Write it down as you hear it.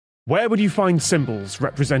Where would you find symbols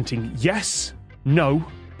representing yes, no,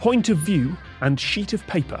 point of view, and sheet of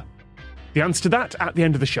paper? The answer to that at the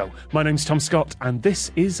end of the show. My name's Tom Scott, and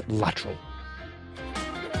this is Lateral.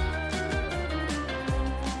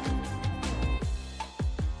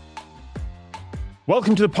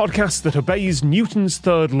 Welcome to the podcast that obeys Newton's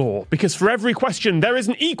third law, because for every question, there is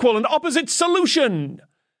an equal and opposite solution.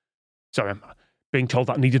 Sorry, I'm being told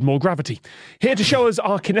that needed more gravity. Here to show us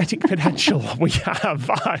our kinetic potential, we have,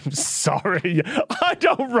 I'm sorry, I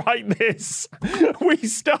don't write this. We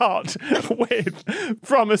start with,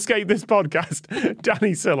 from Escape This Podcast,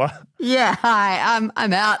 Danny Siller. Yeah, hi,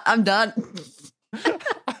 I'm out, I'm done.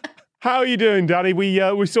 How are you doing, Danny? We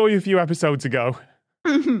saw you a few episodes ago.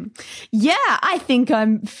 Yeah, I think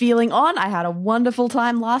I'm feeling on. I had a wonderful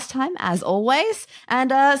time last time, as always. And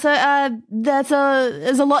there's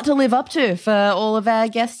a lot to live up to for all of our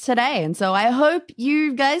guests today. And so I hope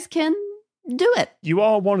you guys can do it. You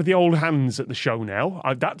are one of the old hands at the show now.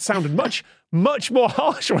 That sounded much more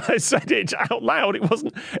harsh when I said it out loud. It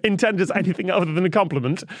wasn't intended as anything other than a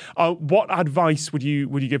compliment. What advice would you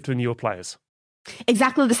give to the newer players?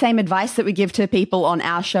 Exactly the same advice that we give to people on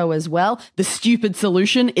our show as well. The stupid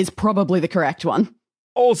solution is probably the correct one.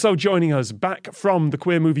 Also joining us back from the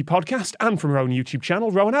Queer Movie Podcast and from her own YouTube channel,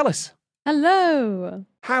 Rowan Ellis. Hello.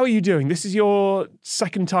 How are you doing? This is your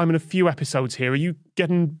second time in a few episodes here. Are you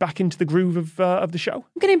getting back into the groove of the show?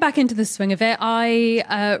 I'm getting back into the swing of it.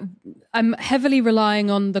 I'm heavily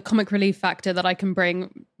relying on the comic relief factor that I can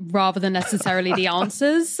bring rather than necessarily the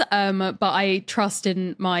answers. But I trust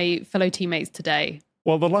in my fellow teammates today.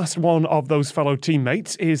 Well, the last one of those fellow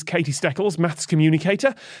teammates is Katie Steckles, maths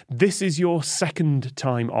communicator. This is your second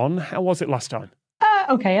time on. How was it last time?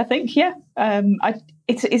 Okay, I think, yeah.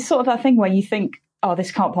 It's sort of that thing where you think, oh,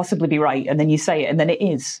 this can't possibly be right, and then you say it, and then it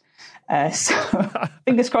is. So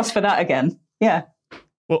fingers crossed for that again. Yeah.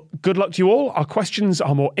 Well, good luck to you all. Our questions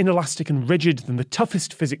are more inelastic and rigid than the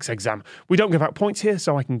toughest physics exam. We don't give out points here,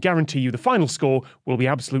 so I can guarantee you the final score will be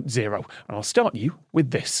absolute zero. And I'll start you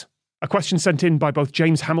with this. A question sent in by both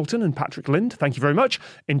James Hamilton and Patrick Lind. Thank you very much.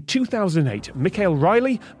 In 2008, Mikael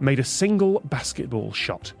Riley made a single basketball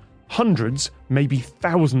shot. Hundreds, maybe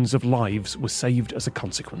thousands of lives were saved as a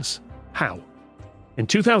consequence. How? In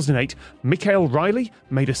 2008, Mikael Riley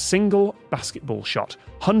made a single basketball shot.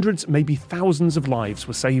 Hundreds, maybe thousands of lives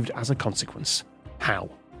were saved as a consequence. How?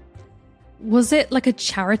 Was it like a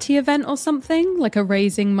charity event or something? Like a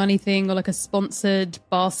raising money thing, or like a sponsored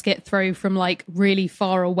basket throw from like really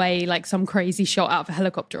far away, like some crazy shot out of a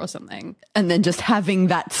helicopter or something? And then just having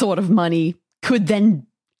that sort of money could then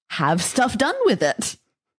have stuff done with it.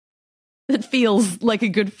 It feels like a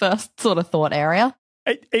good first sort of thought area.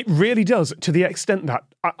 It really does, to the extent that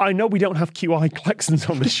I know we don't have QI collections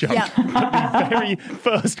on the show, Yeah. but the very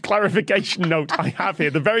first clarification note I have here,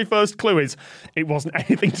 the very first clue is it wasn't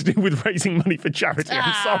anything to do with raising money for charity.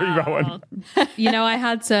 I'm sorry, Rowan. You know, I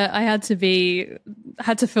had to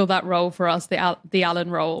fill that role for us, the Alan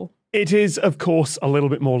role. It is, of course, a little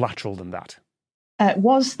bit more lateral than that.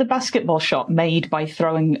 Was the basketball shot made by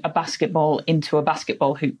throwing a basketball into a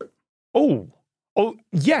basketball hoop? Oh,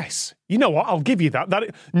 yes. You know what? I'll give you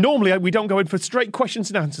that. Normally we don't go in for straight questions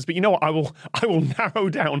and answers, but you know what? I will narrow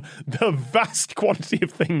down the vast quantity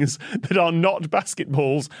of things that are not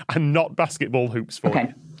basketballs and not basketball hoops for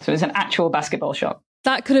you. So it's an actual basketball shot.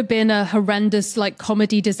 That could have been a horrendous like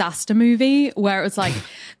comedy disaster movie where it was like,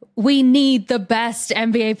 we need the best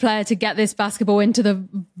NBA player to get this basketball into the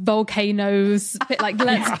volcanoes. Like,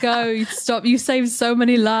 let's go. Stop. You saved so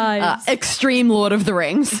many lives. Extreme Lord of the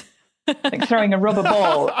Rings. Like throwing a rubber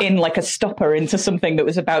ball in like a stopper into something that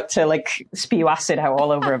was about to like spew acid out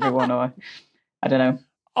all over everyone, or I don't know.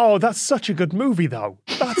 Oh, that's such a good movie, though.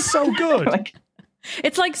 That's so good.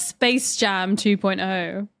 It's like Space Jam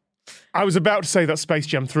 2.0. I was about to say that's Space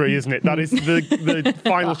Jam 3, isn't it? That is the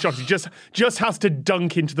final shot. He just has to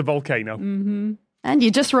dunk into the volcano. Mm-hmm. And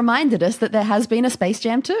you just reminded us that there has been a Space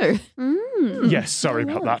Jam 2. Yes, sorry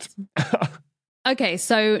about that. Okay,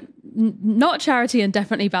 so not charity and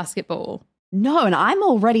definitely basketball. No, and I'm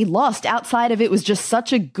already lost. Outside of it was just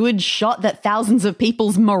such a good shot that thousands of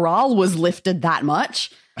people's morale was lifted that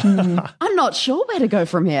much. I'm not sure where to go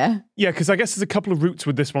from here. Yeah, because I guess there's a couple of routes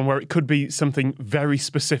with this one where it could be something very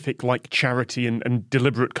specific like charity and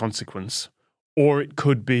deliberate consequence. Or it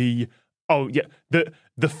could be, oh, yeah,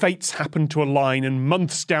 the fates happened to align and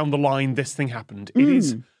months down the line this thing happened. It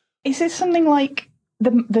is. Is it something like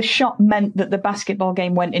the shot meant that the basketball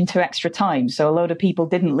game went into extra time, so a load of people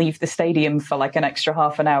didn't leave the stadium for like an extra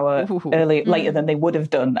half an hour later than they would have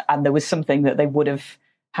done, and there was something that they would have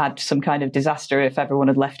had some kind of disaster if everyone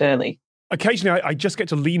had left early? Occasionally, I just get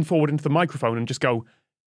to lean forward into the microphone and just go,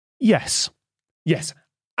 Yes. Yes,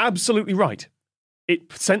 absolutely right.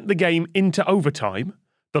 It sent the game into overtime.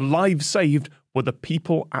 The lives saved were the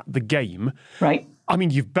people at the game. Right. I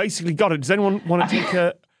mean, you've basically got it. Does anyone want to take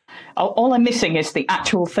a... All I'm missing is the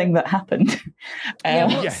actual thing that happened.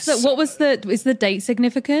 Yes. Is the date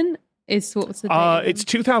significant? What's the date? It's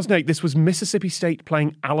 2008. This was Mississippi State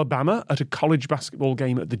playing Alabama at a college basketball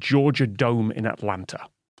game at the Georgia Dome in Atlanta.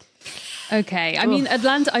 Okay. I mean,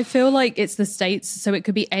 Atlanta, I feel like it's the States, so it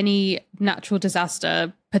could be any natural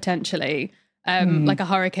disaster, potentially, like a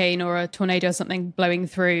hurricane or a tornado or something blowing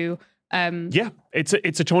through. Yeah, it's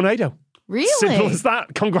a tornado. Really? Simple as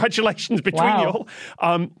that. Congratulations between you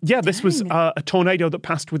all. This was a tornado that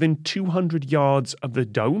passed within 200 yards of the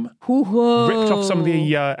dome. Whoa. Ripped off some of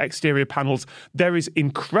the exterior panels. There is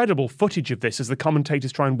incredible footage of this as the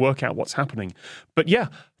commentators try and work out what's happening. But yeah,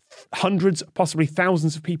 hundreds, possibly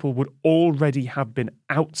thousands of people would already have been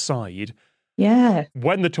outside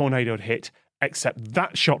when the tornado had hit, except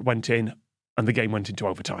that shot went in and the game went into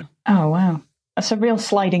overtime. Oh, wow. That's a real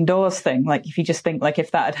sliding doors thing. Like, if you just think, like,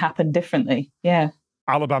 if that had happened differently. Yeah.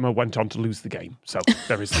 Alabama went on to lose the game. So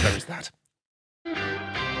there is that.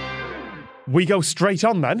 We go straight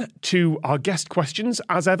on then to our guest questions.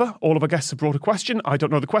 As ever, all of our guests have brought a question. I don't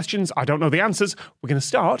know the questions. I don't know the answers. We're going to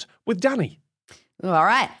start with Danny. All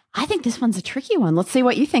right. I think this one's a tricky one. Let's see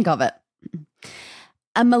what you think of it.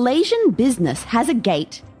 A Malaysian business has a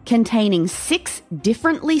gate containing 6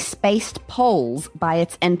 differently spaced poles by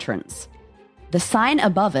its entrance. The sign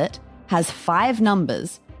above it has 5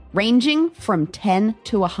 numbers, ranging from 10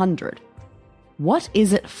 to 100. What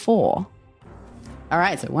is it for? All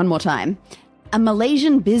right, so one more time. A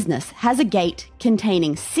Malaysian business has a gate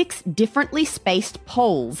containing 6 differently spaced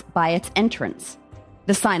poles by its entrance.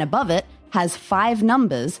 The sign above it has 5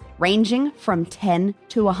 numbers, ranging from 10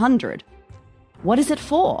 to 100. What is it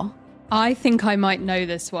for? I think I might know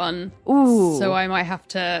this one. Ooh. So I might have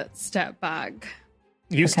to step back.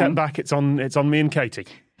 You step back, it's on me and Katie.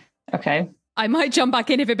 Okay. I might jump back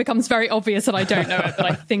in if it becomes very obvious that I don't know it, but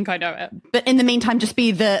I think I know it. But in the meantime, just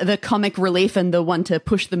be the comic relief and the one to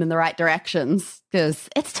push them in the right directions, because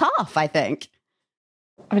it's tough, I think.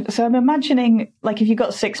 So I'm imagining, like, if you've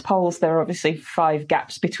got 6 poles, there are obviously 5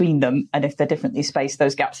 gaps between them. And if they're differently spaced,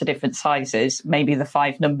 those gaps are different sizes. Maybe the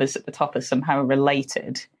 5 numbers at the top are somehow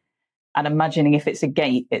related. And imagining if it's a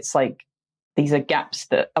gate, it's like these are gaps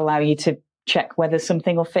that allow you to check whether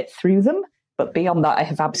something will fit through them. But beyond that, I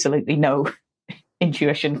have absolutely no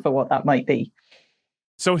intuition for what that might be.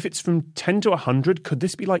 So if it's from 10 to 100, could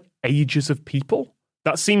this be like ages of people?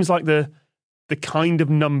 That seems like the kind of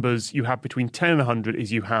numbers you have between 10 and 100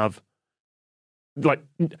 is you have, like,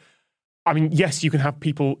 I mean, yes, you can have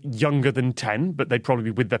people younger than 10, but they'd probably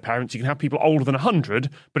be with their parents. You can have people older than 100,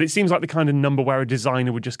 but it seems like the kind of number where a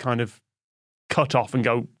designer would just kind of cut off and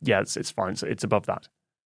go, yeah, it's fine, so it's above that.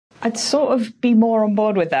 I'd sort of be more on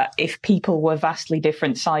board with that if people were vastly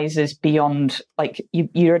different sizes beyond, like,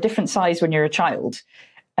 you're a different size when you're a child,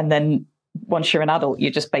 and then once you're an adult,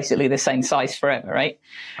 you're just basically the same size forever, right?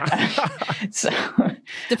 So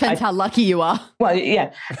Depends how lucky you are. Well,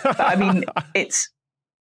 yeah. But I mean, it's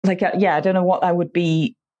like, I don't know what that would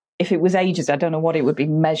be. If it was ages, I don't know what it would be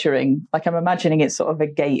measuring. Like, I'm imagining it's sort of a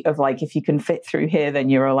gate of, like, if you can fit through here, then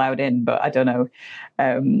you're allowed in, but I don't know.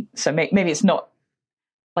 So maybe it's not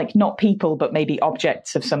people, but maybe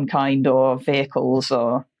objects of some kind or vehicles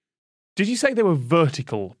or... Did you say they were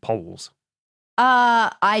vertical poles?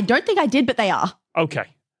 I don't think I did, but they are. Okay.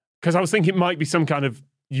 Because I was thinking it might be some kind of,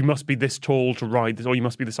 you must be this tall to ride this, or you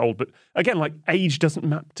must be this old. But again, like, age doesn't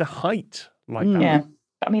map to height like that. Yeah.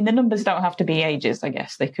 I mean, the numbers don't have to be ages, I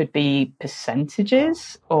guess. They could be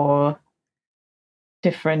percentages or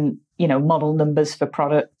different, model numbers for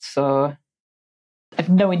products, or... I have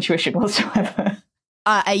no intuition whatsoever.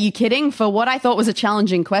 Are you kidding? For what I thought was a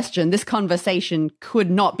challenging question, this conversation could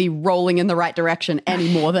not be rolling in the right direction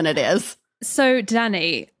any more than it is. So,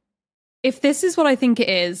 Danny, if this is what I think it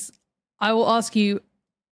is, I will ask you,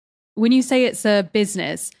 when you say it's a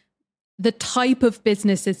business, the type of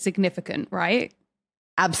business is significant, right?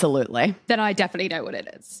 Absolutely. Then I definitely know what it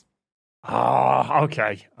is.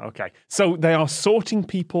 Okay. So they are sorting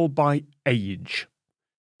people by age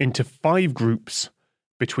into 5 groups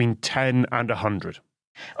between 10 and 100.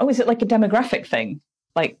 Oh, is it like a demographic thing?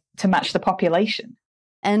 Like, to match the population?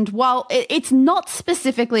 And while it's not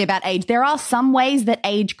specifically about age, there are some ways that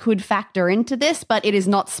age could factor into this, but it is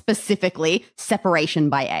not specifically separation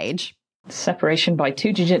by age. Separation by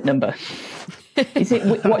 2-digit number. Is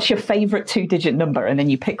it what's your favorite 2-digit number, and then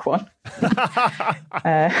you pick one?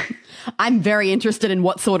 I'm very interested in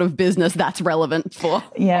what sort of business that's relevant for.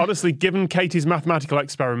 Yeah. Honestly, given Katie's mathematical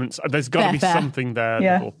experiments, there's got to be Fair. something there.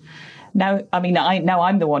 Yeah. That'll- Now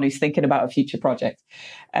I'm the one who's thinking about a future project.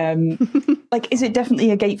 Is it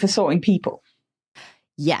definitely a gate for sorting people?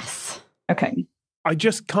 Yes. Okay. I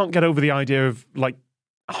just can't get over the idea of like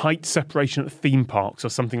height separation at theme parks or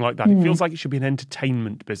something like that. It feels like it should be an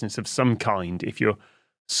entertainment business of some kind if you're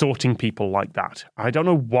sorting people like that. I don't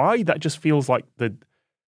know why. That just feels like the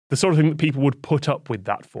sort of thing that people would put up with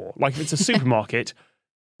that for. Like if it's a supermarket,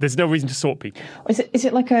 there's no reason to sort people. Is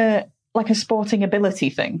it like a sporting ability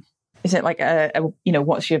thing? Is it like a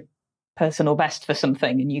what's your personal best for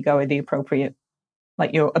something, and you go with the appropriate,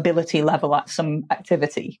 like your ability level at some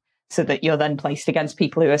activity, so that you're then placed against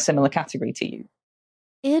people who are similar category to you?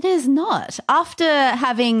 It is not. After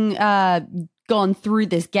having gone through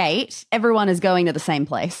this gate, everyone is going to the same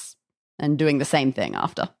place and doing the same thing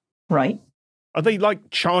after. Right. Are they like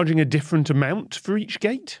charging a different amount for each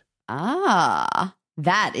gate? Ah,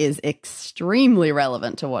 that is extremely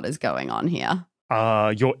relevant to what is going on here.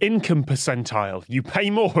 Your income percentile. You pay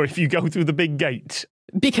more if you go through the big gate.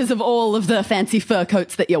 Because of all of the fancy fur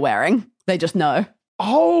coats that you're wearing. They just know.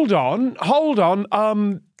 Hold on.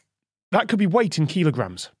 That could be weight in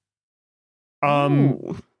kilograms.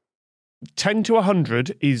 Ooh. 10 to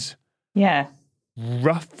 100 is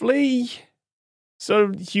roughly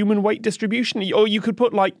so human weight distribution. Or you could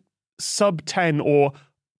put like sub 10 or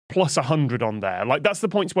plus 100 on there. Like that's the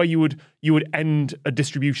points where you would end a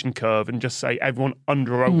distribution curve and just say everyone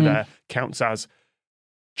under or over there counts as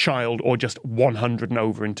child or just 100 and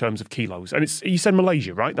over in terms of kilos. And you said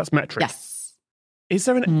Malaysia, right? That's metric. Yes. Is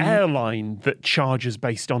there an airline that charges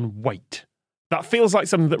based on weight? That feels like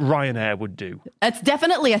something that Ryanair would do. It's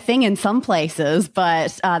definitely a thing in some places,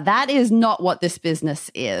 but that is not what this business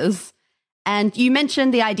is. And you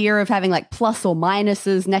mentioned the idea of having like plus or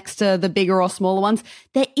minuses next to the bigger or smaller ones.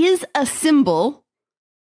 There is a symbol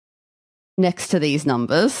next to these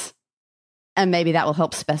numbers, and maybe that will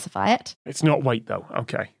help specify it. It's not weight, though.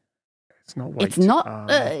 Okay. It's not weight. It's not.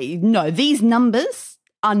 No, these numbers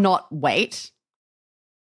are not weight.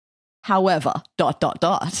 However, ...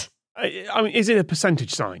 I mean, is it a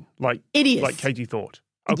percentage sign? Like It is. Like Katie thought.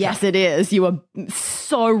 Okay. Yes, it is. You were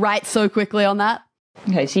so right so quickly on that.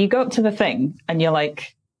 Okay, so you go up to the thing and you're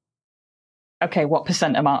like, okay, what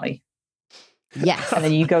percent am I? Yes. And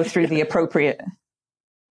then you go through the appropriate,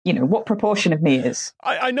 what proportion of me is.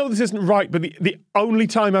 I know this isn't right, but the only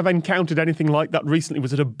time I've encountered anything like that recently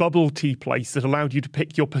was at a bubble tea place that allowed you to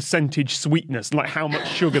pick your percentage sweetness, like how much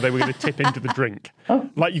sugar they were going to tip into the drink.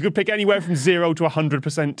 Like you could pick anywhere from 0 to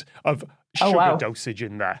 100% of sugar dosage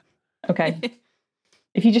in there. Okay.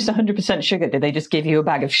 If you're just 100% sugar, did they just give you a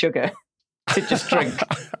bag of sugar to just drink?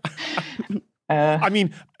 I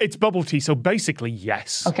mean, it's bubble tea, so basically,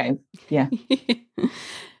 yes. Okay, yeah.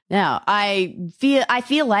 Now, I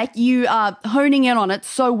feel like you are honing in on it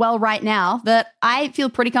so well right now that I feel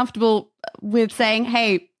pretty comfortable with saying,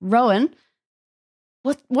 hey, Rowan,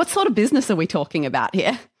 what sort of business are we talking about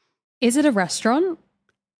here? Is it a restaurant?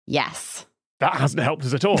 Yes. That hasn't helped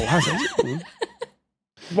us at all, has it?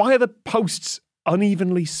 Why are the posts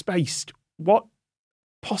unevenly spaced? What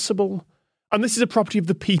possible... And this is a property of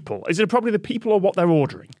the people. Is it a property of the people or what they're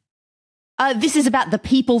ordering? This is about the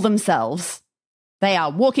people themselves. They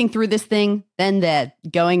are walking through this thing, then they're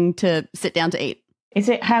going to sit down to eat. Is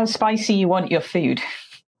it how spicy you want your food?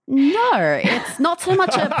 No, it's not so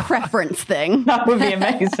much a preference thing. That would be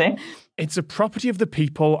amazing. It's a property of the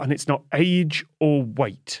people and it's not age or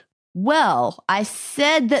weight. Well, I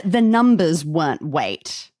said that the numbers weren't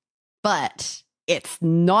weight, but it's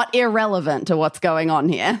not irrelevant to what's going on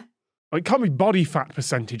here. It can't be body fat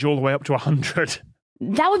percentage all the way up to 100.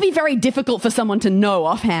 That would be very difficult for someone to know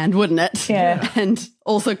offhand, wouldn't it? Yeah. And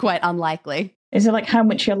also quite unlikely. Is it like how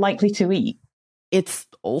much you're likely to eat? It's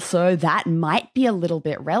also, that might be a little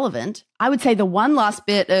bit relevant. I would say the one last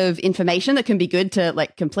bit of information that can be good to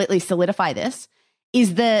like completely solidify this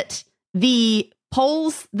is that the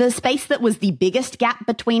poles, the space that was the biggest gap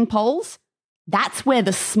between poles, that's where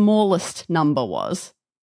the smallest number was.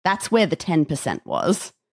 That's where the 10%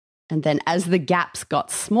 was. And then as the gaps got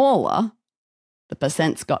smaller, the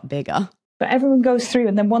percents got bigger. But everyone goes through,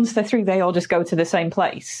 and then once they're through, they all just go to the same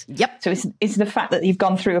place. Yep. So it's the fact that you've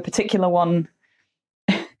gone through a particular one.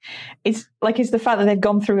 Is the fact that they've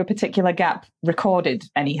gone through a particular gap recorded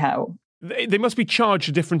anyhow? They must be charged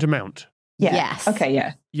a different amount. Yeah. Yes. Okay,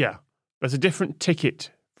 yeah. Yeah. There's a different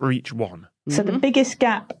ticket for each one. So the biggest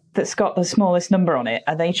gap that's got the smallest number on it,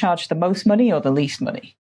 are they charged the most money or the least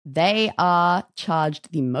money? They are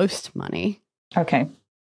charged the most money. Okay.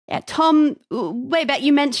 Yeah, Tom, way back,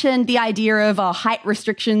 you mentioned the idea of height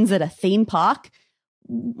restrictions at a theme park.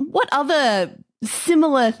 What other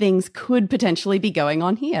similar things could potentially be going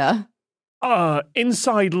on here?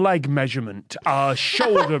 Inside leg measurement,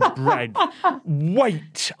 shoulder breadth,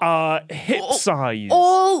 weight, hip size.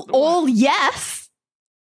 All yes.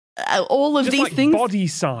 All of Just these like things. Body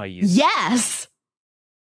size. Yes.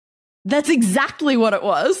 That's exactly what it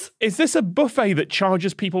was. Is this a buffet that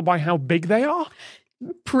charges people by how big they are?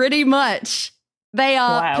 Pretty much. They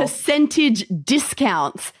are percentage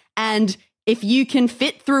discounts. And if you can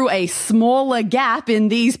fit through a smaller gap in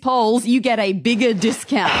these poles, you get a bigger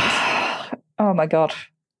discount. Oh my God.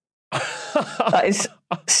 That is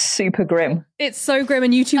super grim. It's so grim,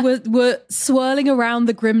 and you two were swirling around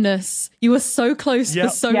the grimness. You were so close for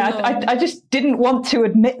so long. I just didn't want to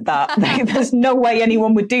admit that. There's no way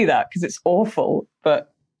anyone would do that because it's awful,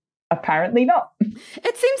 but apparently not.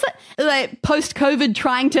 It seems like post-COVID,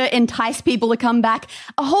 trying to entice people to come back,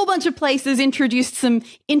 a whole bunch of places introduced some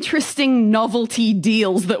interesting novelty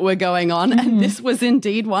deals that were going on, and this was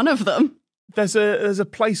indeed one of them. There's a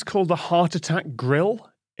place called the Heart Attack Grill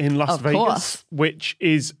in Las Vegas, which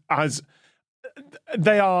is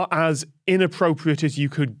they are as inappropriate as you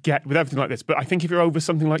could get with everything like this. But I think if you're over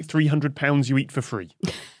something like 300 pounds, you eat for free.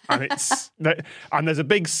 And and there's a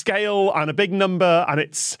big scale and a big number, and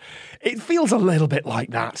it feels a little bit like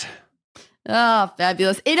that. Oh,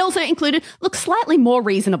 fabulous. It also included, slightly more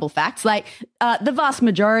reasonable facts, like the vast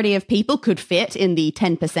majority of people could fit in the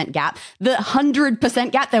 10% gap. The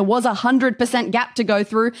 100% gap, there was a 100% gap to go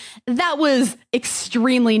through. That was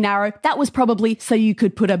extremely narrow. That was probably so you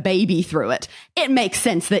could put a baby through it. It makes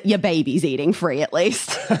sense that your baby's eating free, at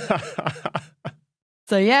least.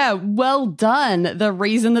 So yeah, well done. The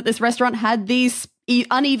reason that this restaurant had these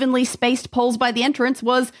unevenly spaced poles by the entrance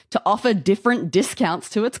was to offer different discounts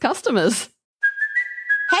to its customers.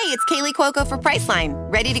 Hey, it's Kaylee Cuoco for Priceline.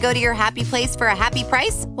 Ready to go to your happy place for a happy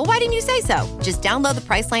price? Well, why didn't you say so? Just download the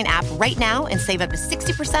Priceline app right now and save up to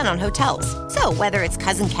 60% on hotels. So whether it's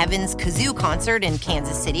Cousin Kevin's Kazoo Concert in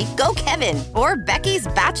Kansas City, go Kevin, or Becky's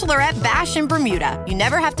Bachelorette Bash in Bermuda, you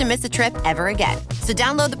never have to miss a trip ever again. So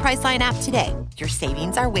download the Priceline app today. Your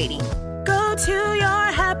savings are waiting. Go to your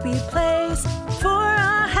happy place for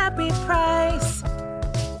a happy price.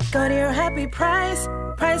 Go to your happy price,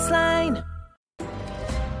 Priceline.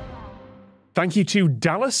 Thank you to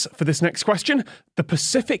Dallas for this next question. The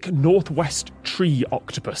Pacific Northwest tree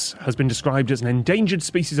octopus has been described as an endangered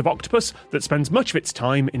species of octopus that spends much of its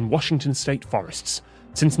time in Washington state forests.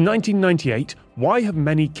 Since 1998, why have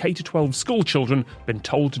many K-12 school children been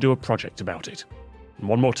told to do a project about it? And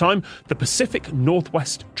one more time, the Pacific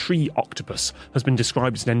Northwest tree octopus has been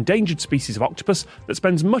described as an endangered species of octopus that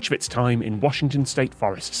spends much of its time in Washington state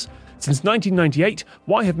forests. Since 1998,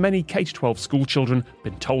 why have many K-12 school children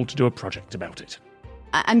been told to do a project about it?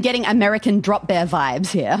 I'm getting American Drop Bear vibes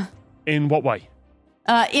here. In what way?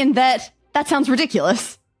 In that sounds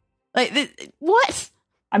ridiculous. What?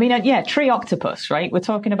 I mean, yeah, tree octopus, right? We're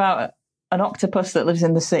talking about an octopus that lives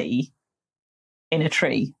in the sea in a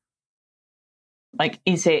tree.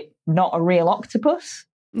 Is it not a real octopus?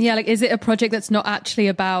 Yeah, is it a project that's not actually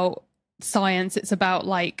about science? It's about,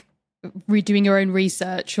 redoing your own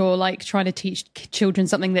research or, trying to teach children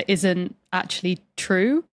something that isn't actually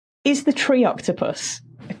true? Is the tree octopus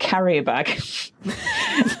a carrier bag?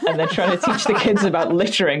 And they're trying to teach the kids about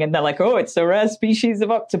littering, and they're like, oh, it's a rare species of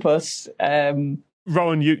octopus.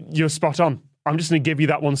 Rowan, you're spot on. I'm just going to give you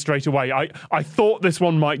that one straight away. I thought this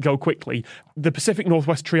one might go quickly. The Pacific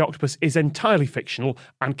Northwest tree octopus is entirely fictional,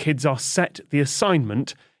 and kids are set the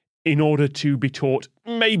assignment in order to be taught,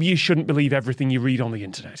 maybe you shouldn't believe everything you read on the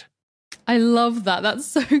internet. I love that. That's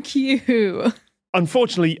so cute.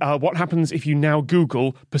 Unfortunately, what happens if you now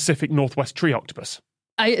Google Pacific Northwest tree octopus?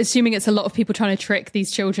 Assuming it's a lot of people trying to trick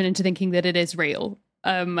these children into thinking that it is real.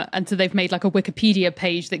 And so they've made a Wikipedia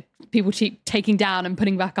page that people keep taking down and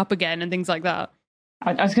putting back up again and things like that.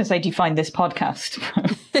 I was going to say, do you find this podcast?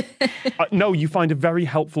 No, you find a very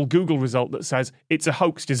helpful Google result that says it's a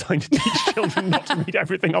hoax designed to teach children not to read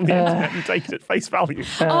everything on the internet and take it at face value.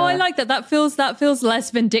 I like that. That feels less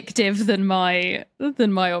vindictive than my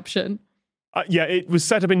option. Yeah, it was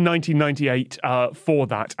set up in 1998 for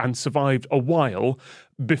that and survived a while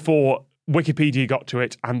before Wikipedia got to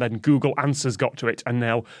it and then Google Answers got to it. And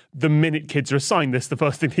now the minute kids are assigned this, the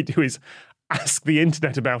first thing they do is ask the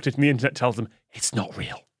internet about it, and the internet tells them it's not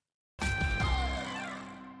real.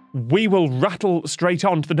 We will rattle straight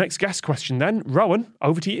on to the next guest question then. Rowan,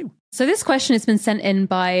 over to you. So this question has been sent in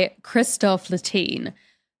by Christophe Latine.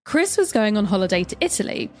 Chris was going on holiday to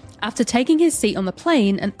Italy. After taking his seat on the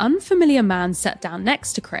plane, an unfamiliar man sat down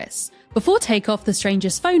next to Chris. Before takeoff, the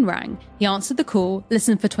stranger's phone rang. He answered the call,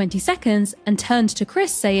 listened for 20 seconds, and turned to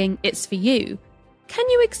Chris saying, "It's for you. Can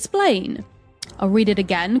you explain?" I'll read it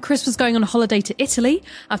again. Chris was going on holiday to Italy.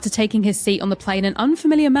 After taking his seat on the plane, an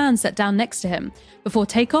unfamiliar man sat down next to him. Before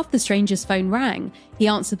takeoff, the stranger's phone rang. He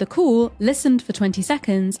answered the call, listened for 20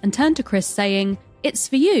 seconds, and turned to Chris saying, "It's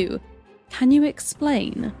for you. Can you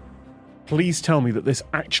explain?" Please tell me that this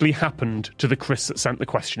actually happened to the Chris that sent the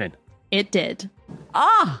question in. It did.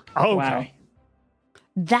 Ah, Okay. Wow.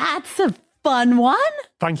 that's a fun one.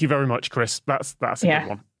 Thank you very much, Chris. That's a good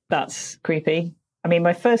one. That's creepy. I mean,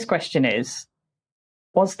 my first question is,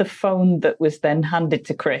 was the phone that was then handed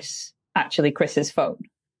to Chris actually Chris's phone?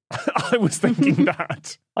 I was thinking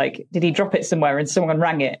that. Like, did he drop it somewhere and someone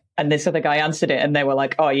rang it and this other guy answered it and they were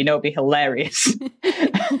like, "Oh, it'd be hilarious."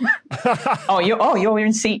 You're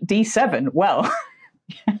in seat D7. Well,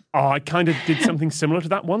 I kind of did something similar to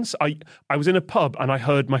that once. I was in a pub and I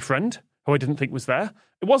heard my friend, who I didn't think was there.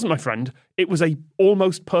 It wasn't my friend. It was a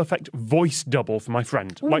almost perfect voice double for my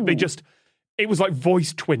friend. Ooh. Like it was like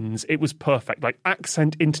voice twins. It was perfect, like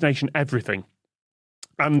accent, intonation, everything.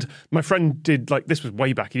 And my friend did, this was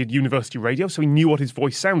way back, he did university radio, so he knew what his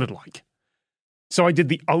voice sounded like. So I did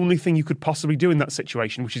the only thing you could possibly do in that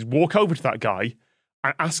situation, which is walk over to that guy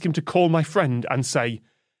and ask him to call my friend and say,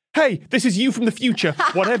 "Hey, this is you from the future.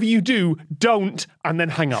 Whatever you do, don't," and then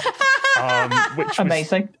hang up. Which was,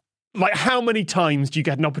 amazing. like, how many times do you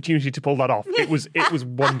get an opportunity to pull that off? It was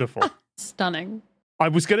wonderful. Stunning. I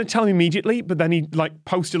was going to tell him immediately, but then he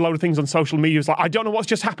posted a load of things on social media. He was like, "I don't know what's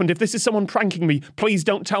just happened. If this is someone pranking me, please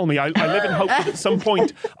don't tell me. I live in hope that at some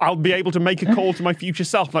point I'll be able to make a call to my future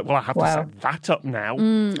self." Like, well, I have to set that up now.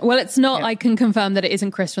 Well, it's not. Yeah. I can confirm that it isn't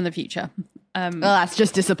Chris from the future. Well, that's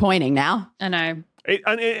just disappointing now. I know.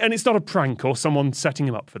 And it's not a prank or someone setting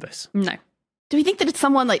him up for this. No. Do we think that it's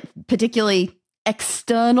someone particularly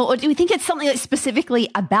external, or do we think it's something specifically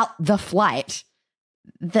about the flight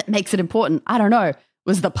that makes it important? I don't know.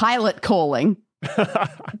 Was the pilot calling?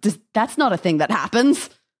 That's not a thing that happens.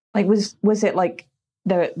 Was it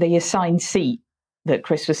the assigned seat that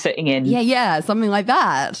Chris was sitting in? Yeah, something like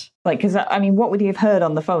that. Because I mean, what would he have heard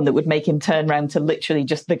on the phone that would make him turn around to literally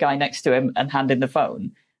just the guy next to him and hand in the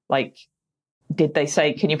phone? Did they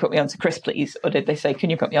say, "Can you put me onto Chris, please?" Or did they say, "Can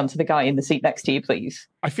you put me onto the guy in the seat next to you, please?"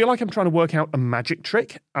 I feel like I'm trying to work out a magic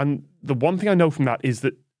trick. And the one thing I know from that is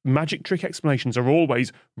that magic trick explanations are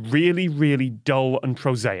always really, really dull and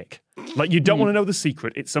prosaic. You don't want to know the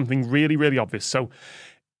secret. It's something really, really obvious. So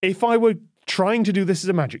if I were trying to do this as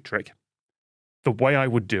a magic trick, the way I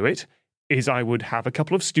would do it is I would have a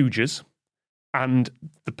couple of stooges and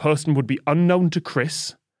the person would be unknown to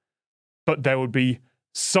Chris, but there would be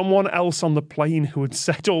someone else on the plane who had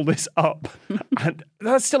set all this up. And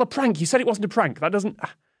that's still a prank. You said it wasn't a prank. That doesn't...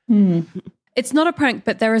 It's not a prank,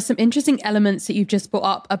 but there are some interesting elements that you've just brought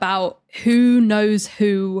up about who knows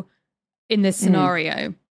who in this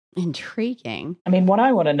scenario. Intriguing. I mean, what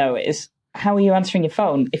I want to know is, how are you answering your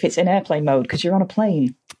phone if it's in airplane mode because you're on a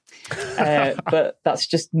plane? But that's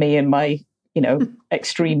just me and my,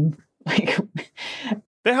 extreme...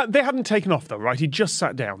 They hadn't taken off, though, right? He just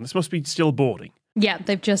sat down. This must be still boarding. Yeah,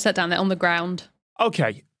 they've just sat down there on the ground.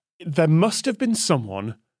 Okay, there must have been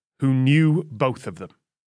someone who knew both of them.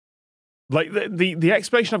 The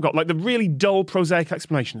explanation I've got, the really dull, prosaic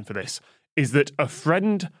explanation for this is that a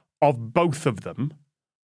friend of both of them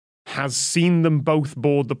has seen them both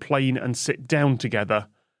board the plane and sit down together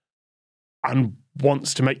and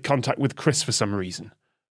wants to make contact with Chris for some reason.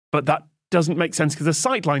 But that doesn't make sense because the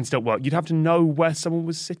sight lines don't work. You'd have to know where someone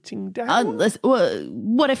was sitting down.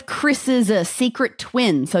 What if Chris is a secret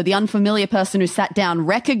twin, so the unfamiliar person who sat down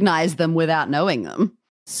recognized them without knowing them?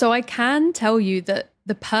 So I can tell you that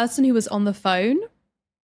the person who was on the phone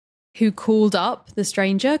who called up the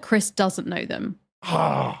stranger, Chris doesn't know them.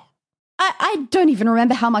 I don't even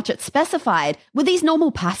remember how much it specified. Were these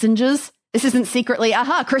normal passengers? This isn't secretly,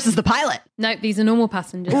 Chris is the pilot. No, these are normal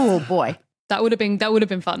passengers. Oh boy. That would have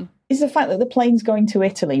been fun. Is the fact that the plane's going to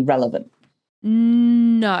Italy relevant?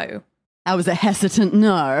 No. That was a hesitant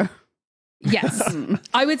no. Yes.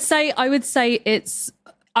 I would say for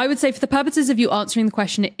the purposes of you answering the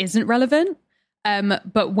question, it isn't relevant.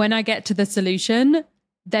 But when I get to the solution,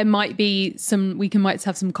 there might be might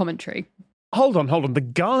have some commentary. Hold on. The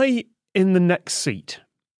guy in the next seat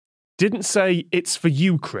didn't say it's for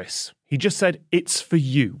you, Chris. He just said it's for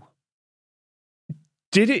you.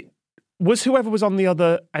 Was whoever was on the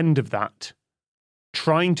other end of that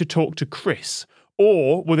trying to talk to Chris?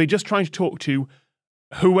 Or were they just trying to talk to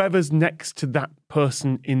whoever's next to that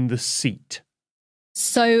person in the seat?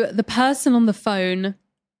 So the person on the phone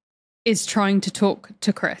is trying to talk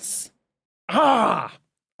to Chris.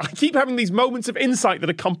 I keep having these moments of insight that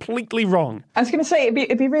are completely wrong. I was going to say,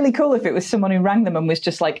 it'd be really cool if it was someone who rang them and was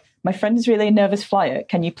just like, my friend is really a nervous flyer.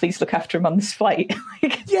 Can you please look after him on this flight?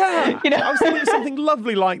 Yeah. I was thinking something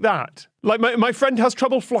lovely like that. Like my friend has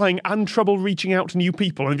trouble flying and trouble reaching out to new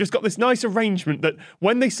people. And they've just got this nice arrangement that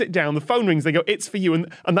when they sit down, the phone rings, they go, it's for you.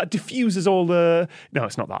 And that diffuses all the... No,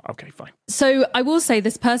 it's not that. Okay, fine. So I will say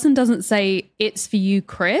this person doesn't say, it's for you,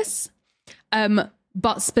 Chris.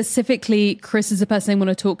 But specifically, Chris is the person they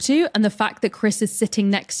want to talk to. And the fact that Chris is sitting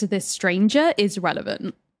next to this stranger is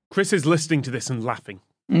relevant. Chris is listening to this and laughing.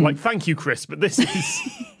 Like, thank you, Chris, but this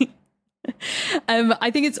is... I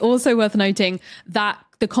think it's also worth noting that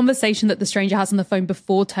the conversation that the stranger has on the phone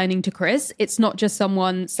before turning to Chris, it's not just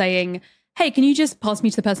someone saying, hey, can you just pass me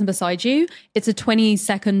to the person beside you? It's a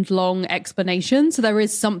 20-second long explanation. So there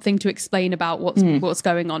is something to explain about what's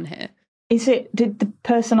going on here. Did the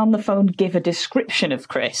person on the phone give a description of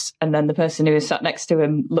Chris, and then the person who was sat next to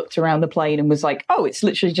him looked around the plane and was like, oh, it's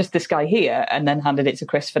literally just this guy here, and then handed it to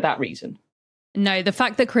Chris for that reason? No, the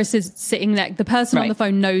fact that Chris is sitting next, the person on the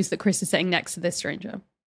phone knows that Chris is sitting next to this stranger.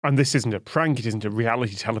 And this isn't a prank, it isn't a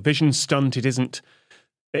reality television stunt,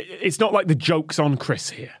 it's not like the joke's on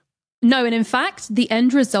Chris here. No, and in fact, the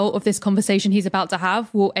end result of this conversation he's about to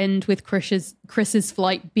have will end with Chris's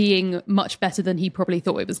flight being much better than he probably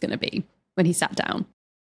thought it was going to be when he sat down.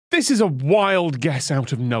 This is a wild guess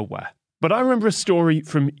out of nowhere, but I remember a story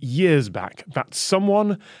from years back that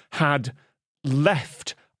someone had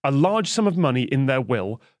left a large sum of money in their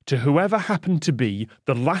will to whoever happened to be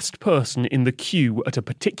the last person in the queue at a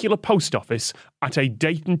particular post office at a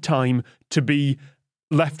date and time to be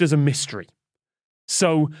left as a mystery.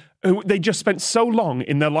 So they just spent so long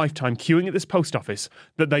in their lifetime queuing at this post office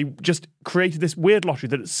that they just created this weird lottery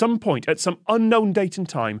that at some point, at some unknown date and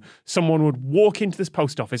time, someone would walk into this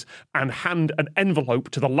post office and hand an envelope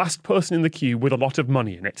to the last person in the queue with a lot of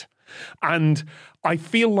money in it. And I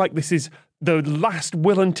feel like this is the last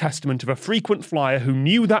will and testament of a frequent flyer who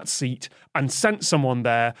knew that seat and sent someone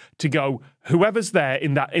there to go, whoever's there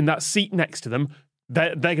in that seat next to them,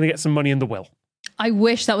 they're going to get some money in the will. I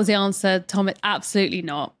wish that was the answer, Tom. It's absolutely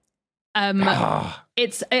not.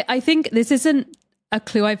 I think this isn't a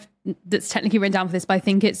clue that's technically written down for this, but I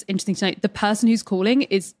think it's interesting to note the person who's calling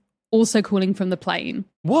is also calling from the plane.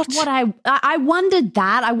 What I wondered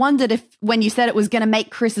that. I wondered if when you said it was going to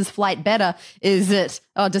make Chris's flight better,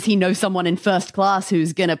 does he know someone in first class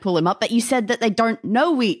who's going to pull him up? But you said that they don't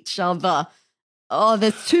know each other. Oh,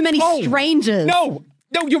 there's too many strangers. No,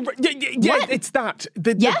 you're right. Yeah, it's that.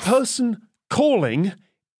 The person calling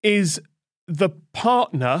is the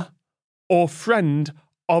partner or friend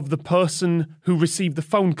of the person who received the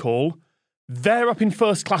phone call. They're up in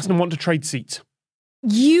first class and want to trade seats.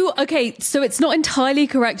 So it's not entirely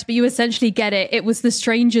correct, but you essentially get it. It was the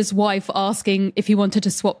stranger's wife asking if he wanted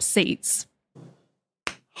to swap seats.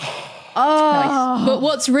 Nice. But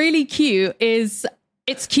what's really cute is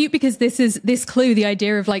it's cute because this clue, the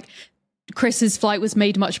idea of like Chris's flight was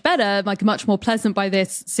made much better, like much more pleasant by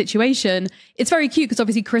this situation. It's very cute because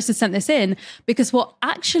obviously Chris has sent this in because what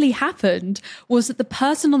actually happened was that the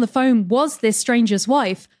person on the phone was this stranger's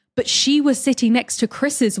wife, but she was sitting next to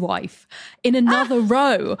Chris's wife in another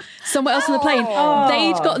row somewhere else on the plane.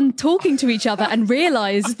 They'd gotten talking to each other and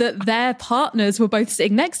realized that their partners were both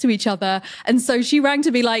sitting next to each other. And so she rang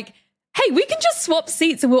to be like, hey, we can just swap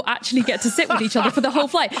seats and we'll actually get to sit with each other for the whole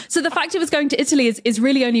flight. So the fact it was going to Italy is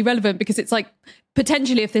really only relevant because it's like,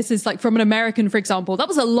 potentially if this is like from an American, for example, that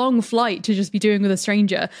was a long flight to just be doing with a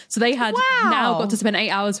stranger. So they had now got to spend 8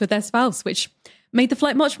 hours with their spouse, which made the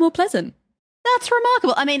flight much more pleasant. That's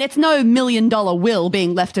remarkable. I mean, it's no $1 million will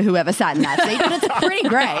being left to whoever sat in that seat, but it's pretty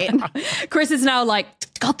great. Chris is now like,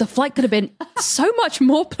 God, the flight could have been so much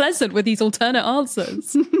more pleasant with these alternate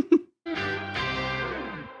answers.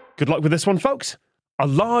 Good luck with this one, folks. A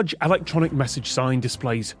large electronic message sign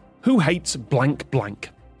displays, "Who hates blank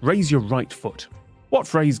blank? Raise your right foot." What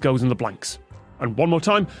phrase goes in the blanks? And one more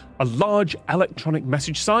time, a large electronic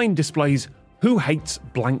message sign displays, "Who hates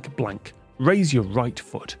blank blank? Raise your right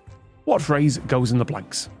foot." What phrase goes in the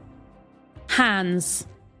blanks? Hands.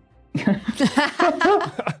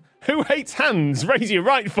 Who hates hands? Raise your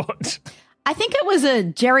right foot. I think it was a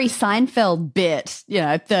Jerry Seinfeld bit,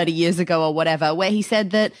 30 years ago or whatever, where he said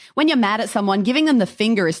that when you're mad at someone, giving them the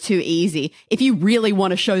finger is too easy. If you really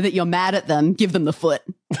want to show that you're mad at them, give them the foot.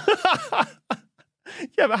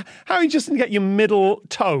 Yeah, but how are you just going to get your middle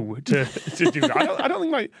toe to do that? I don't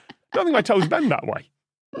think my toes bend that way.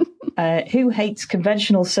 Who hates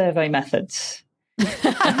conventional survey methods?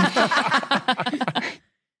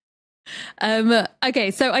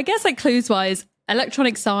 Okay, so I guess like clues wise,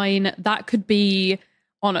 electronic sign, that could be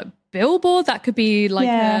on a billboard, that could be like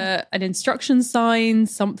an instruction sign,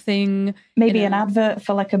 something. Maybe an advert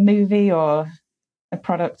for like a movie or a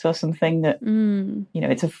product or something that,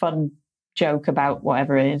 it's a fun joke about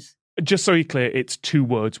whatever it is. Just so you're clear, it's 2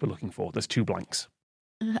 words we're looking for. There's 2 blanks.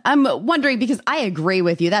 I'm wondering, because I agree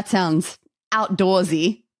with you, that sounds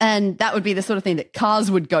outdoorsy, and that would be the sort of thing that cars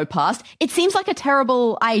would go past. It seems like a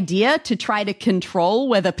terrible idea to try to control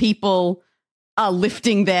whether people are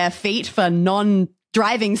lifting their feet for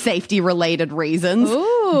non-driving safety related reasons.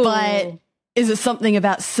 Ooh. But is it something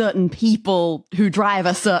about certain people who drive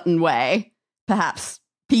a certain way? Perhaps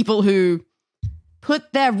people who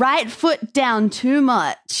put their right foot down too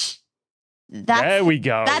much. There we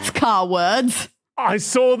go. That's car words. I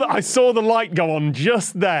saw the light go on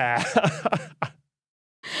just there.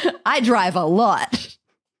 I drive a lot.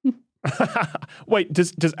 Wait,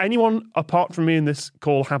 does anyone apart from me in this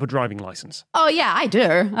call have a driving license? Oh, yeah, I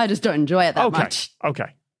do. I just don't enjoy it that much.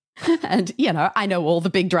 Okay. And, I know all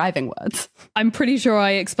the big driving words. I'm pretty sure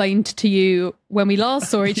I explained to you when we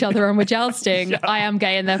last saw each other and were jousting, I am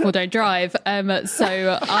gay and therefore don't drive.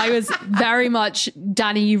 So I was very much,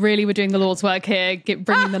 Danny, you really were doing the Lord's work here,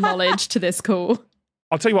 bringing the knowledge to this call.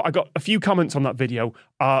 I'll tell you what, I got a few comments on that video,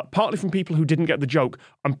 partly from people who didn't get the joke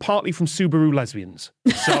and partly from Subaru lesbians.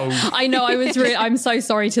 So I know, I'm so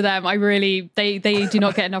sorry to them. They do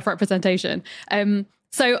not get enough representation.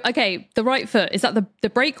 So, okay, the right foot, is that the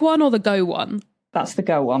brake one or the go one? That's the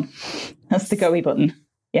go one. That's the go-y button.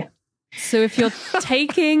 Yeah. So if you're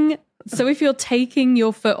taking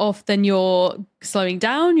your foot off, then you're slowing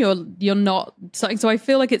down, you're not starting. So I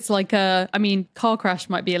feel like it's like car crash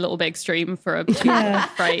might be a little bit extreme for a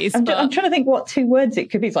phrase. I'm trying to think what 2 words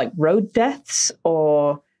it could be. It's like road deaths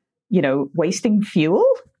or, wasting fuel.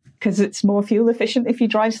 Because it's more fuel efficient if you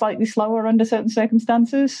drive slightly slower under certain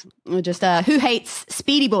circumstances. Or just, who hates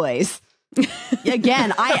speedy boys?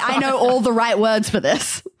 Again, I know all the right words for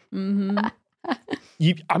this. Mm-hmm.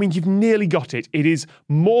 You've nearly got it. It is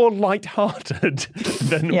more lighthearted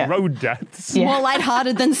than road deaths. Yeah. More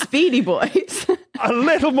lighthearted than speedy boys. A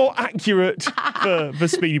little more accurate for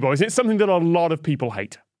speedy boys. It's something that a lot of people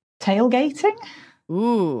hate. Tailgating?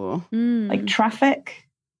 Ooh. Like traffic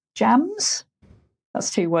jams? That's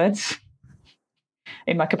 2 words.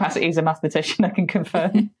 In my capacity as a mathematician, I can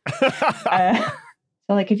confirm.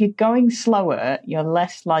 So, if you're going slower, you're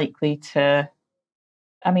less likely to,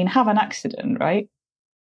 have an accident, right?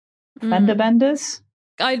 Fender benders?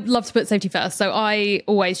 I love to put safety first, so I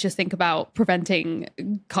always just think about preventing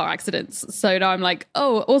car accidents. So now I'm like,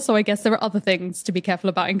 also I guess there are other things to be careful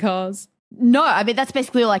about in cars. No, that's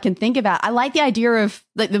basically all I can think about. I like the idea of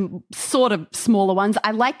the sort of smaller ones.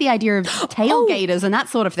 I like the idea of tailgaters and that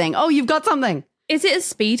sort of thing. Oh, you've got something. Is it a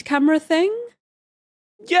speed camera thing?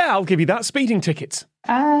 Yeah, I'll give you that. Speeding tickets.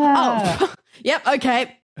 Oh, yep,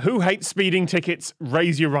 okay. Who hates speeding tickets?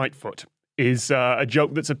 Raise your right foot is a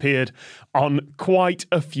joke that's appeared on quite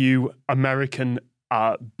a few American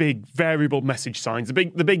big variable message signs.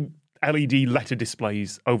 The big LED letter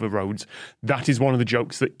displays over roads. That is one of the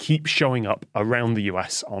jokes that keeps showing up around the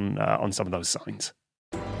US on some of those signs.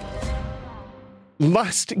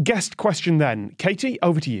 Last guest question then. Katie,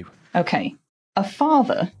 over to you. Okay. A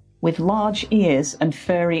father with large ears and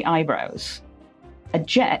furry eyebrows. A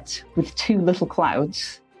jet with 2 little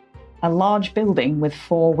clouds. A large building with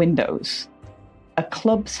 4 windows. A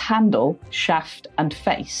club's handle, shaft, and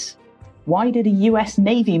face. Why did a US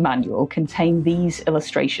Navy manual contain these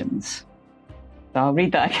illustrations? So I'll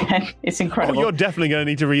read that again. It's incredible. Oh, you're definitely going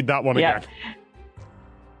to need to read that one again.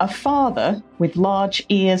 A father with large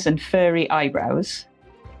ears and furry eyebrows.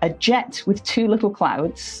 A jet with 2 little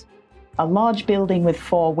clouds. A large building with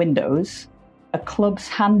 4 windows. A club's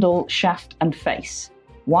handle, shaft, and face.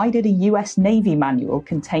 Why did a US Navy manual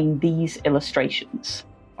contain these illustrations?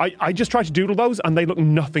 I just tried to doodle those, and they look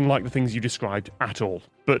nothing like the things you described at all.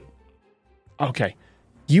 But, okay.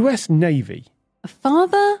 US Navy. A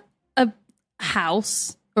father, a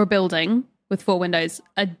house or a building with 4 windows,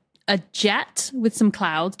 a jet with some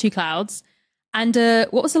clouds, 2 clouds, and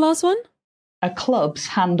what was the last one? A club's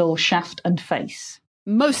handle, shaft, and face.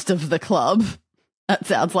 Most of the club, that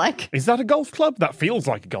sounds like. Is that a golf club? That feels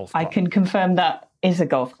like a golf club. I can confirm that is a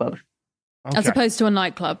golf club. Okay. As opposed to a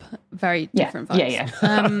nightclub. Very different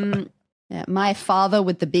vibes. Yeah, my father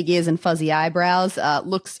with the big ears and fuzzy eyebrows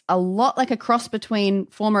looks a lot like a cross between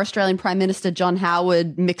former Australian Prime Minister John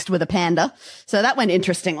Howard mixed with a panda. So that went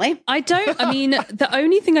interestingly. The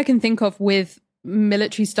only thing I can think of with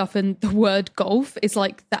military stuff and the word golf is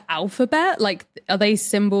like the alphabet. Like, are they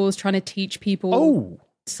symbols trying to teach people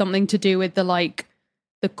something to do with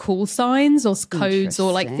the the call signs or codes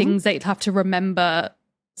or like Interesting. things they'd have to remember,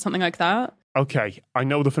 something like that. Okay, I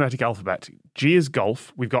know the phonetic alphabet. G is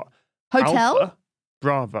golf. We've got Hotel? Alpha,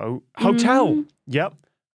 Bravo, Hotel. Yep.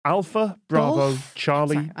 Alpha, Bravo, Golf?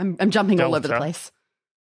 Charlie, Sorry, I'm jumping all over the Delta. place.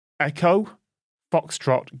 Echo,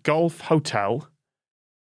 Foxtrot, Golf, Hotel.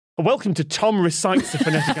 Welcome to Tom Recites the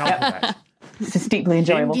Phonetic Alphabet. This is deeply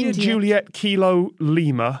enjoyable. India, Juliet, Kilo,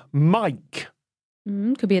 Lima, Mike.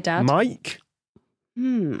 Could be a dad. Mike,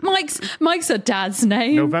 Mike's a dad's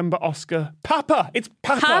name. November, Oscar, Papa. It's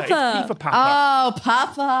Papa. Papa. It's P for Papa. Oh,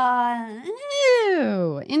 Papa.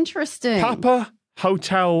 Ew, interesting. Papa,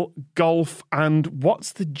 Hotel, Golf, and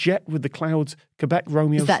what's the jet with the clouds? Quebec,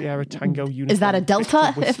 Romeo, Is that- Sierra, Tango, Uniform. Is that a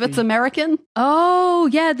Delta Victor, if it's Whiskey. American? Oh,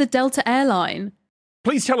 yeah, the Delta airline.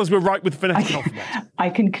 Please tell us we're right with the phonetic alphabet. I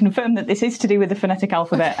can confirm that this is to do with the phonetic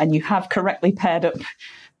alphabet, and you have correctly paired up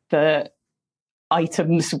the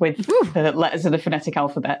items with the letters of the phonetic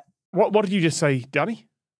alphabet. What did you just say, Danny?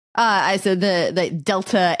 I said the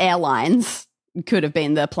Delta Airlines could have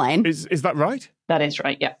been the plane. Is that right? That is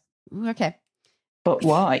right, yeah. Okay. But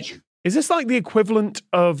why? Is this like the equivalent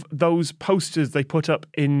of those posters they put up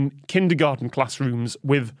in kindergarten classrooms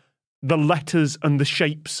with the letters and the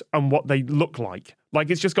shapes and what they look like? Like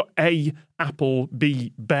it's just got A, apple,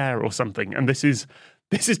 B, bear or something. And this is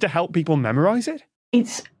to help people memorize it?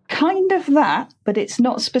 It's kind of that, but it's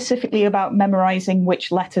not specifically about memorizing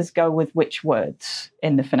which letters go with which words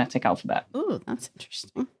in the phonetic alphabet, Ooh, that's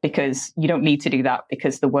interesting. because you don't need to do that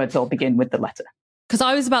because the words all begin with the letter. Because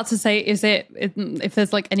I was about to say, if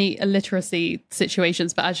there's like any illiteracy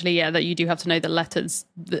situations, but actually, yeah, that you do have to know the letters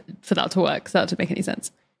for that to work. So that doesn't make any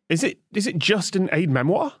sense. Is it just an aid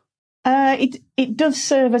memoir? It does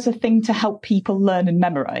serve as a thing to help people learn and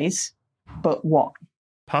memorize, but what?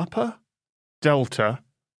 Papa, Delta,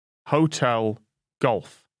 Hotel,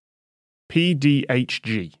 Golf.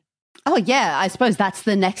 PDHG. Oh, yeah. I suppose that's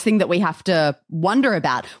the next thing that we have to wonder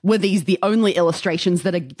about. Were these the only illustrations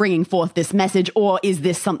that are bringing forth this message, or is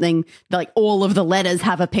this something that, like, all of the letters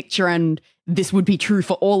have a picture and this would be true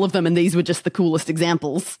for all of them and these were just the coolest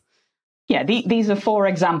examples? Yeah, these are 4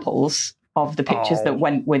 examples of the pictures that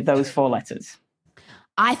went with those 4 letters.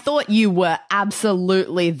 I thought you were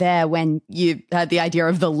absolutely there when you had the idea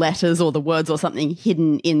of the letters or the words or something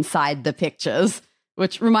hidden inside the pictures,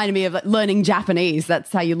 which reminded me of like, learning Japanese.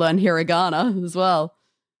 That's how you learn hiragana as well.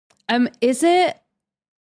 Is it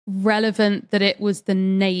relevant that it was the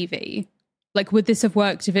Navy? Like, would this have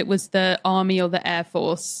worked if it was the Army or the Air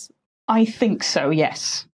Force? I think so,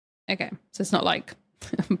 yes. Okay, so it's not like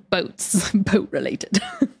boat related.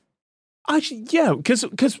 Actually, yeah,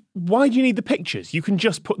 because why do you need the pictures? You can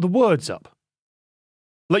just put the words up.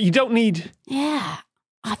 Like, you don't need... Yeah.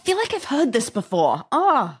 I feel like I've heard this before.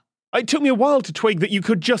 Oh. It took me a while to twig that you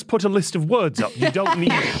could just put a list of words up. You don't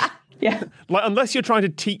need... Yeah. Like, unless you're trying to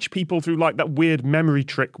teach people through, like, that weird memory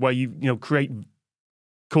trick where you create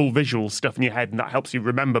cool visual stuff in your head and that helps you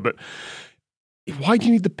remember. But why do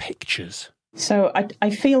you need the pictures? So I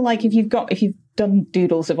feel like if you've done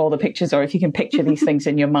doodles of all the pictures, or if you can picture these things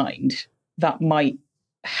in your mind, that might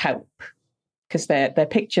help. Because they're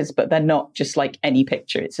pictures, but they're not just like any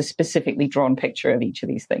picture. It's a specifically drawn picture of each of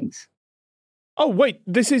these things. Oh, wait,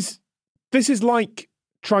 this is like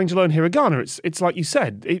trying to learn hiragana. It's like you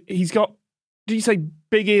said. He's got, did you say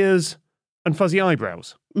big ears and fuzzy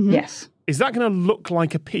eyebrows? Mm-hmm. Yes. Is that going to look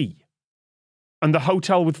like a P? And the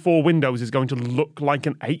hotel with 4 windows is going to look like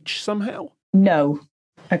an H somehow? No.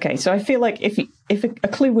 Okay, so I feel like if a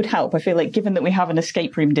clue would help, I feel like given that we have an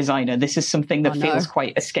escape room designer, this is something that feels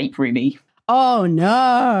quite escape roomy. Oh,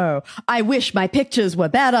 no. I wish my pictures were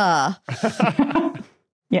better.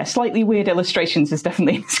 Yeah, slightly weird illustrations is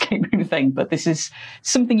definitely an escape room thing, but this is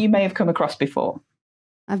something you may have come across before.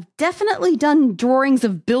 I've definitely done drawings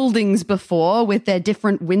of buildings before with their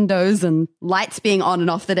different windows and lights being on and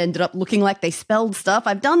off that ended up looking like they spelled stuff.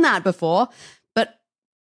 I've done that before, but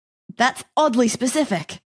that's oddly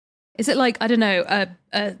specific. Is it like, I don't know,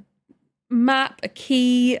 a map, a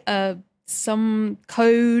key, some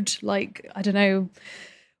code, like, I don't know,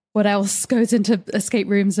 what else goes into escape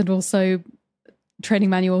rooms and also training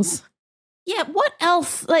manuals? Yeah, what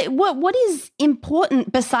else? Like, what is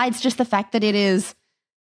important besides just the fact that it is,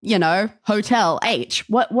 Hotel H?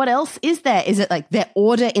 What else is there? Is it like their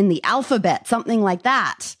order in the alphabet, something like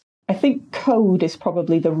that? I think code is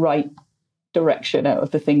probably the right direction out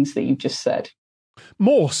of the things that you've just said.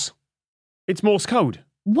 Morse. It's Morse code.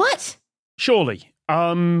 What? Surely.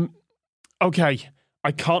 Okay.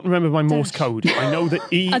 I can't remember my Morse code. I know that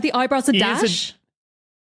E... Are the eyebrows a E is dash?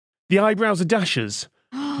 the eyebrows are dashes.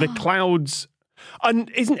 The clouds... And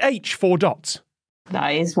isn't H 4 dots? That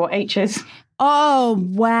is what H is. Oh,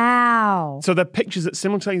 wow. So they're pictures that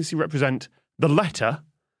simultaneously represent the letter,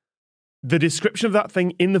 the description of that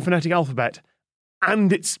thing in the phonetic alphabet,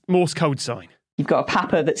 and its Morse code sign. You've got a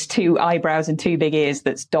papa that's 2 eyebrows and 2 big ears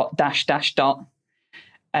that's dot, dash, dash, dot.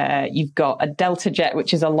 You've got a delta jet,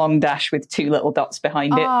 which is a long dash with 2 little dots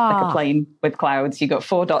behind it, like a plane with clouds. You've got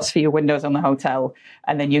 4 dots for your windows on the hotel.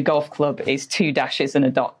 And then your golf club is 2 dashes and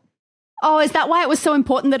a dot. Oh, is that why it was so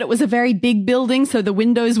important that it was a very big building, so the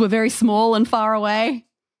windows were very small and far away?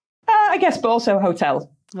 I guess, but also a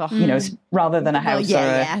hotel, rather than a house.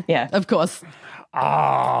 Yeah, of course.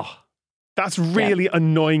 That's really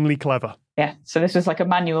annoyingly clever. Yeah, so this is like a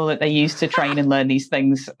manual that they use to train and learn these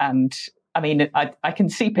things. And I mean, I can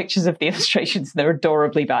see pictures of the illustrations. They're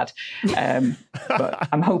adorably bad. But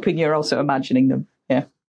I'm hoping you're also imagining them. Yeah.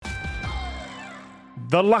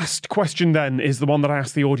 The last question, then, is the one that I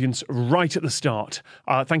asked the audience right at the start.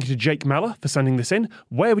 Thank you to Jake Meller for sending this in.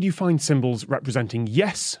 Where would you find symbols representing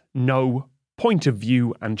yes, no, point of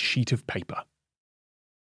view, and sheet of paper?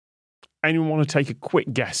 Anyone want to take a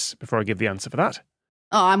quick guess before I give the answer for that?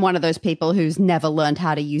 Oh, I'm one of those people who's never learned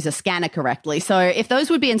how to use a scanner correctly. So if those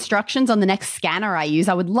would be instructions on the next scanner I use,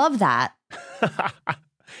 I would love that.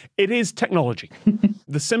 It is technology.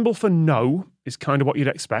 The symbol for no is kind of what you'd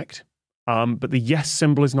expect. But the yes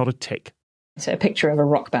symbol is not a tick. It's a picture of a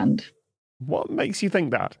rock band. What makes you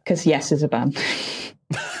think that? Because yes is a band.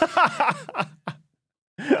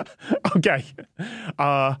 Okay.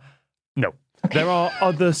 No. Okay. There are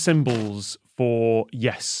other symbols for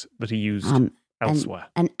yes that are used elsewhere.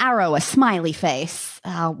 An arrow, a smiley face.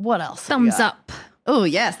 What else? Thumbs up. Oh,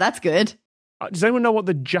 yes, that's good. Does anyone know what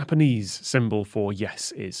the Japanese symbol for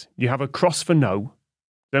yes is? You have a cross for no.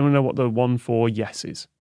 Does anyone know what the one for yes is?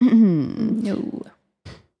 No.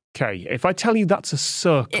 Okay, if I tell you that's a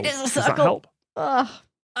circle, it is a circle. Does that help?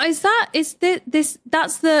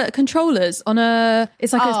 That's the controllers on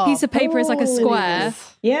it's like a piece of paper, it's like a square.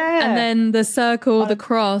 Yeah. And then the circle, the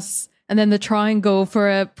cross, and then the triangle for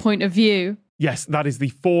a point of view. Yes, that is the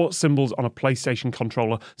 4 symbols on a PlayStation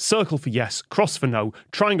controller. Circle for yes, cross for no,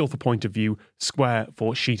 triangle for point of view, square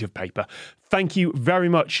for sheet of paper. Thank you very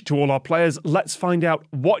much to all our players. Let's find out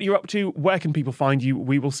what you're up to. Where can people find you?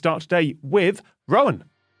 We will start today with Rowan.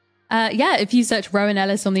 If you search Rowan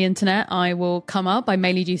Ellis on the internet, I will come up. I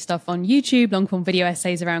mainly do stuff on YouTube, long-form video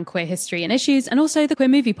essays around queer history and issues, and also the Queer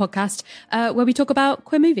Movie Podcast, where we talk about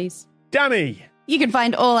queer movies. Danny. You can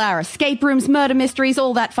find all our escape rooms, murder mysteries,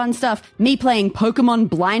 all that fun stuff, me playing Pokemon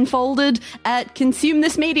blindfolded at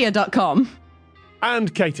consumethismedia.com.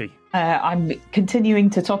 And Katie. I'm continuing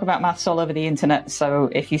to talk about maths all over the internet, so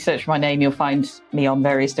if you search my name, you'll find me on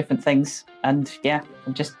various different things. And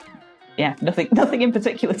nothing in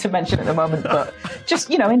particular to mention at the moment, but just,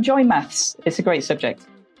 enjoy maths. It's a great subject.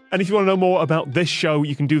 And if you want to know more about this show,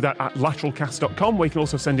 you can do that at lateralcast.com, where you can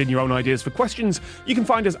also send in your own ideas for questions. You can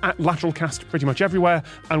find us at Lateralcast pretty much everywhere,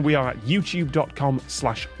 and we are at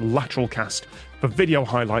youtube.com/lateralcast for video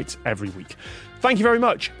highlights every week. Thank you very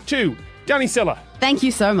much to Danny Siller. Thank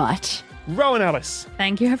you so much. Rowan Ellis.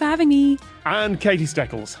 Thank you for having me. And Katie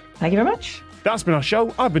Steckles. Thank you very much. That's been our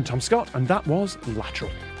show. I've been Tom Scott, and that was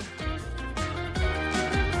Lateral.